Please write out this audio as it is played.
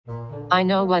I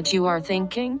know what you are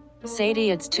thinking. Sadie,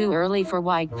 it's too early for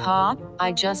white pop.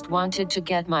 I just wanted to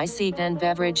get my seat and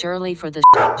beverage early for the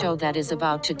show that is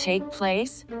about to take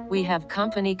place. We have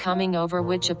company coming over,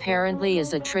 which apparently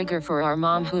is a trigger for our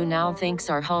mom, who now thinks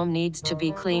our home needs to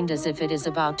be cleaned as if it is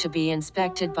about to be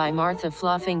inspected by Martha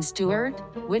Fluffing Stewart,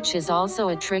 which is also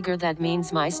a trigger that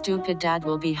means my stupid dad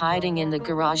will be hiding in the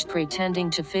garage pretending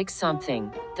to fix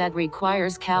something that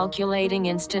requires calculating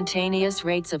instantaneous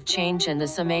rates of change and the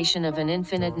summation of an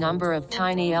infinite number of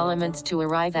tiny elements to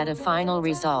arrive at a final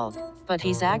result. But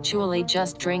he's actually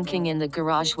just drinking in the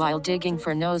garage while digging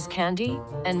for nose candy,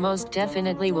 and most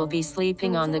definitely will be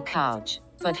sleeping on the couch.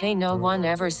 But hey, no one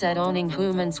ever said owning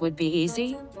humans would be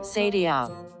easy. Sadie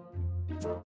out.